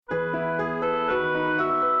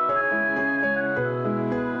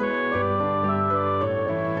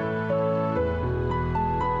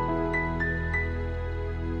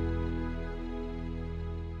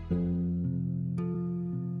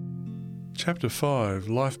Chapter 5,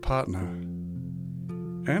 Life Partner.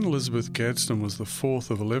 Anne Elizabeth Gadsden was the fourth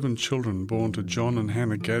of 11 children born to John and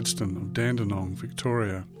Hannah Gadsden of Dandenong,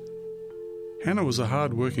 Victoria. Hannah was a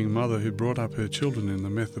hard-working mother who brought up her children in the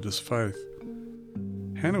Methodist faith.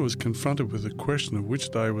 Hannah was confronted with the question of which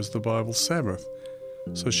day was the Bible's Sabbath,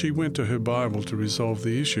 so she went to her Bible to resolve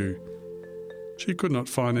the issue. She could not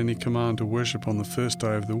find any command to worship on the first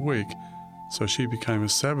day of the week, so she became a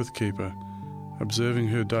Sabbath keeper, observing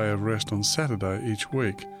her day of rest on Saturday each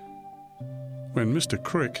week. When Mr.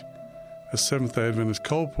 Crick, a Seventh-day Adventist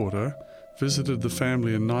colporteur, visited the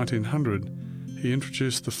family in 1900, he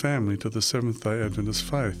introduced the family to the Seventh-day Adventist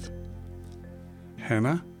faith.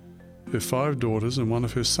 Hannah, her 5 daughters and one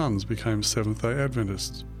of her sons became Seventh-day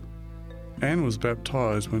Adventists. Anne was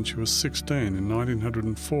baptised when she was 16 in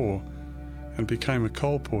 1904 and became a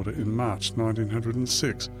colporteur in March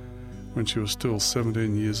 1906 when she was still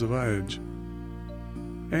 17 years of age.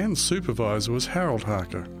 Anne's supervisor was Harold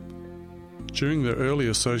Harker. During their early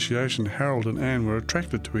association, Harold and Anne were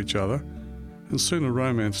attracted to each other, and soon a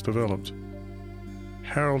romance developed.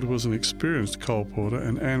 Harold was an experienced colporteur,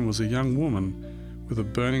 and Anne was a young woman with a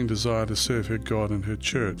burning desire to serve her God and her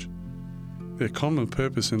church. Their common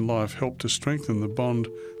purpose in life helped to strengthen the bond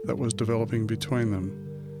that was developing between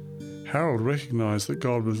them. Harold recognised that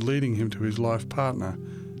God was leading him to his life partner,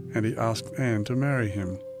 and he asked Anne to marry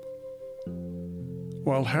him.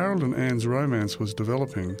 While Harold and Anne's romance was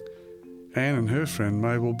developing, Anne and her friend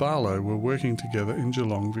Mabel Barlow were working together in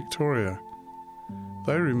Geelong, Victoria.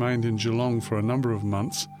 They remained in Geelong for a number of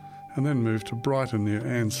months and then moved to Brighton near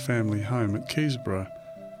Anne's family home at Keysborough,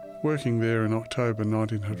 working there in October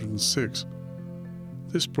 1906.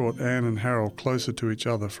 This brought Anne and Harold closer to each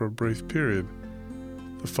other for a brief period.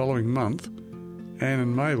 The following month, Anne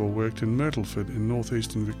and Mabel worked in Myrtleford in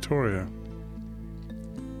northeastern Victoria.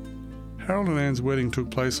 Harold and Anne's wedding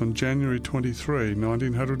took place on January 23,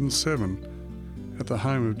 1907, at the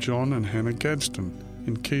home of John and Hannah Gadsden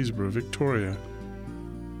in Keysborough, Victoria.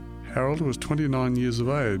 Harold was 29 years of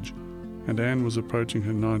age, and Anne was approaching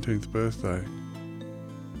her 19th birthday.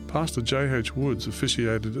 Pastor J.H. Woods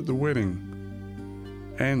officiated at the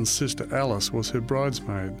wedding. Anne's sister Alice was her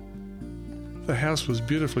bridesmaid. The house was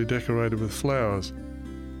beautifully decorated with flowers.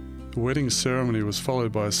 The wedding ceremony was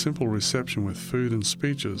followed by a simple reception with food and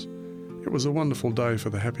speeches. It was a wonderful day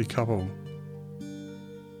for the happy couple.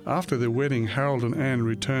 After their wedding, Harold and Anne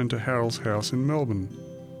returned to Harold's house in Melbourne.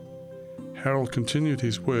 Harold continued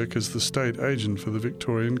his work as the state agent for the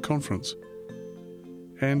Victorian Conference.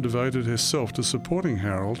 Anne devoted herself to supporting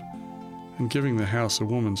Harold and giving the house a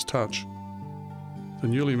woman's touch. The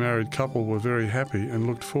newly married couple were very happy and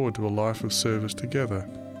looked forward to a life of service together.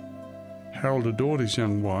 Harold adored his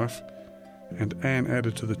young wife, and Anne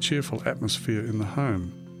added to the cheerful atmosphere in the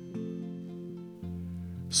home.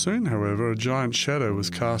 Soon, however, a giant shadow was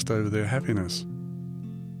cast over their happiness.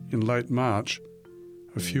 In late March,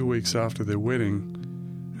 a few weeks after their wedding,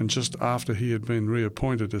 and just after he had been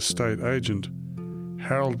reappointed as state agent,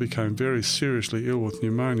 Harold became very seriously ill with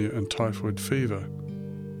pneumonia and typhoid fever.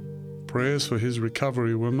 Prayers for his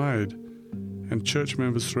recovery were made, and church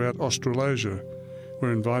members throughout Australasia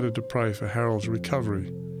were invited to pray for Harold's recovery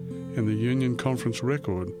in the Union Conference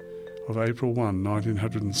record of April 1,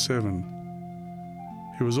 1907.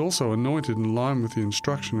 He was also anointed in line with the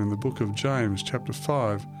instruction in the book of James, chapter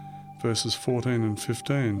 5, verses 14 and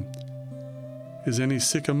 15. Is any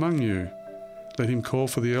sick among you? Let him call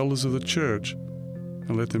for the elders of the church,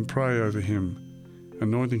 and let them pray over him,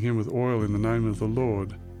 anointing him with oil in the name of the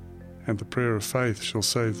Lord. And the prayer of faith shall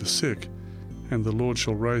save the sick, and the Lord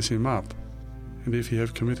shall raise him up. And if he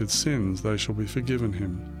have committed sins, they shall be forgiven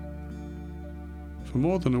him. For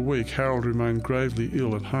more than a week, Harold remained gravely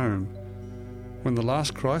ill at home. When the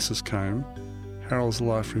last crisis came, Harold's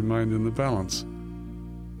life remained in the balance.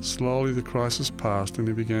 Slowly the crisis passed and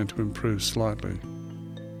he began to improve slightly.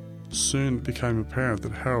 Soon it became apparent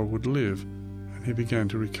that Harold would live, and he began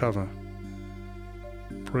to recover.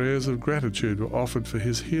 Prayers of gratitude were offered for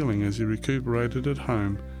his healing as he recuperated at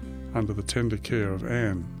home under the tender care of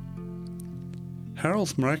Anne.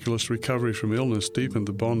 Harold's miraculous recovery from illness deepened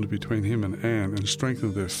the bond between him and Anne and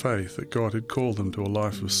strengthened their faith that God had called them to a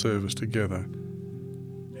life of service together.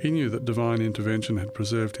 He knew that divine intervention had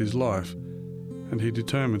preserved his life, and he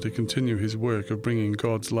determined to continue his work of bringing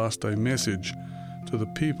God's last-day message to the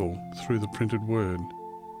people through the printed word.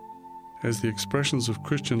 As the expressions of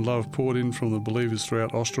Christian love poured in from the believers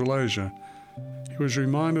throughout Australasia, he was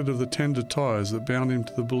reminded of the tender ties that bound him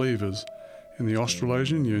to the believers in the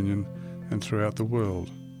Australasian Union and throughout the world.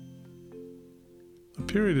 The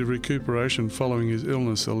period of recuperation following his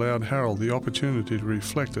illness allowed Harold the opportunity to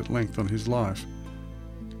reflect at length on his life.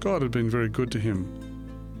 God had been very good to him.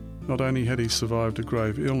 Not only had he survived a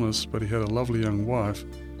grave illness, but he had a lovely young wife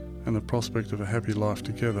and the prospect of a happy life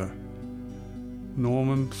together.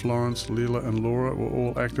 Norman, Florence, Leela and Laura were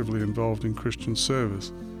all actively involved in Christian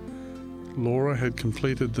service. Laura had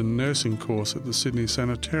completed the nursing course at the Sydney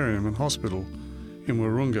Sanitarium and Hospital in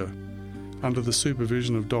Wahroonga under the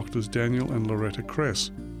supervision of doctors Daniel and Loretta Kress.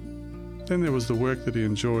 Then there was the work that he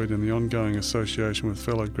enjoyed in the ongoing association with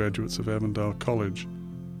fellow graduates of Avondale College.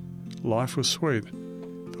 Life was sweet,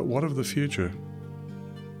 but what of the future?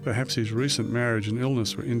 Perhaps his recent marriage and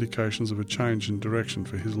illness were indications of a change in direction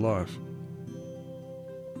for his life.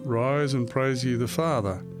 "Rise and praise ye the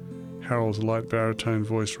Father," Harold's light baritone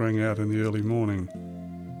voice rang out in the early morning.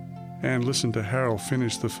 Anne listened to Harold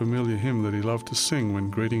finish the familiar hymn that he loved to sing when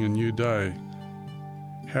greeting a new day.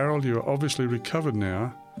 "Harold, you are obviously recovered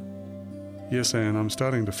now." "Yes, Anne, I'm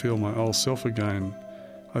starting to feel my old self again.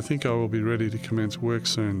 I think I will be ready to commence work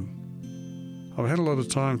soon. I've had a lot of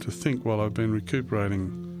time to think while I've been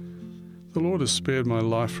recuperating. The Lord has spared my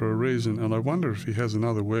life for a reason, and I wonder if He has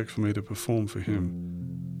another work for me to perform for Him.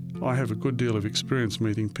 I have a good deal of experience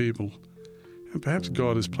meeting people, and perhaps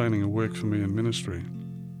God is planning a work for me in ministry.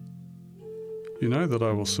 You know that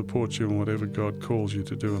I will support you in whatever God calls you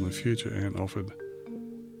to do in the future," Anne offered.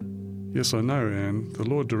 "Yes, I know, Anne. The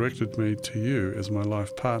Lord directed me to you as my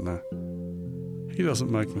life partner. He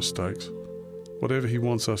doesn't make mistakes. Whatever He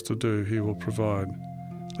wants us to do, He will provide.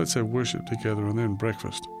 Let's have worship together and then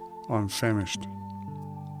breakfast. I'm famished."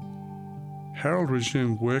 Harold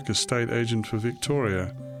resumed work as state agent for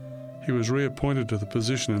Victoria. He was reappointed to the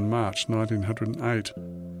position in March 1908.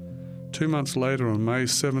 2 months later, on May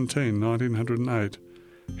 17, 1908,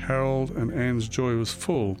 Harold and Anne's joy was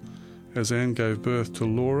full as Anne gave birth to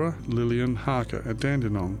Laura Lillian Harker at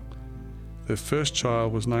Dandenong. Their first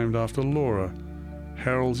child was named after Laura,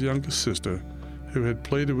 Harold's younger sister, who had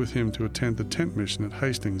pleaded with him to attend the tent mission at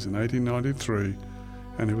Hastings in 1893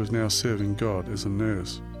 and who was now serving God as a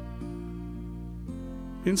nurse.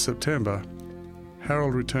 In September,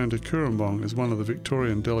 Harold returned to Cooranbong as one of the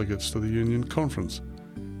Victorian delegates to the Union Conference,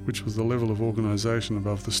 which was the level of organisation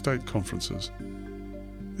above the state conferences.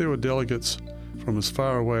 There were delegates from as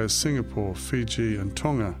far away as Singapore, Fiji and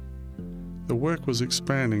Tonga. The work was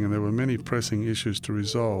expanding and there were many pressing issues to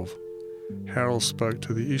resolve. Harold spoke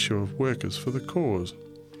to the issue of workers for the cause.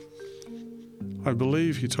 "I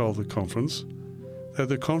believe," he told the conference, "that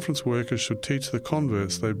the conference workers should teach the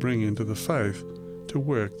converts they bring into the faith to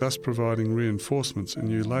work, thus providing reinforcements and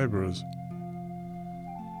new labourers."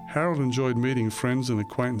 Harold enjoyed meeting friends and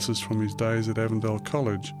acquaintances from his days at Avondale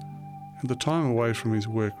College, and the time away from his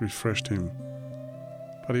work refreshed him.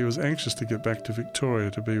 But he was anxious to get back to Victoria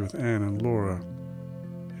to be with Anne and Laura.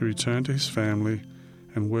 He returned to his family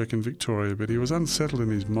and work in Victoria, but he was unsettled in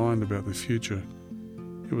his mind about the future.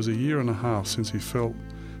 It was a year and a half since he felt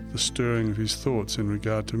the stirring of his thoughts in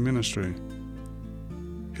regard to ministry.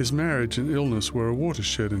 His marriage and illness were a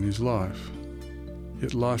watershed in his life,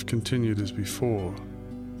 yet life continued as before.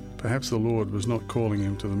 Perhaps the Lord was not calling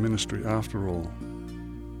him to the ministry after all.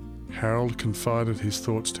 Harold confided his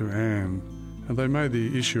thoughts to Anne, and they made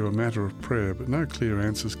the issue a matter of prayer, but no clear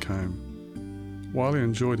answers came. While he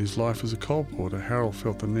enjoyed his life as a coal porter, Harold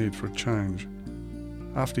felt the need for a change.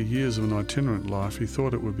 After years of an itinerant life, he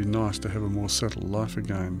thought it would be nice to have a more settled life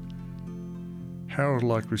again. Harold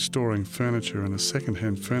liked restoring furniture, and a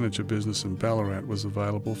second-hand furniture business in Ballarat was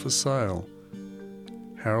available for sale.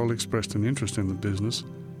 Harold expressed an interest in the business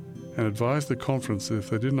and advised the conference that if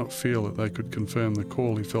they did not feel that they could confirm the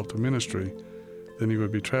call he felt to ministry, then he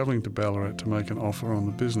would be travelling to Ballarat to make an offer on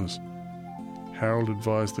the business. Harold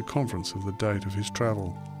advised the conference of the date of his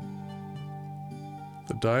travel.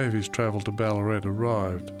 The day of his travel to Ballarat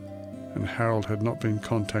arrived, and Harold had not been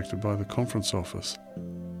contacted by the conference office.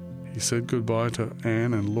 He said goodbye to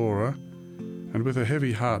Anne and Laura, and with a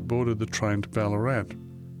heavy heart boarded the train to Ballarat.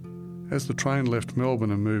 As the train left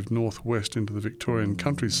Melbourne and moved northwest into the Victorian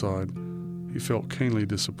countryside, he felt keenly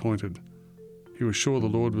disappointed. He was sure the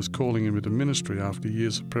Lord was calling him into ministry after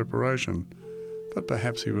years of preparation, but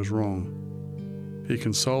perhaps he was wrong. He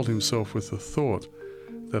consoled himself with the thought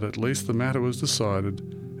that at least the matter was decided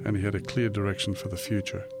and he had a clear direction for the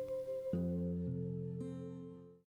future.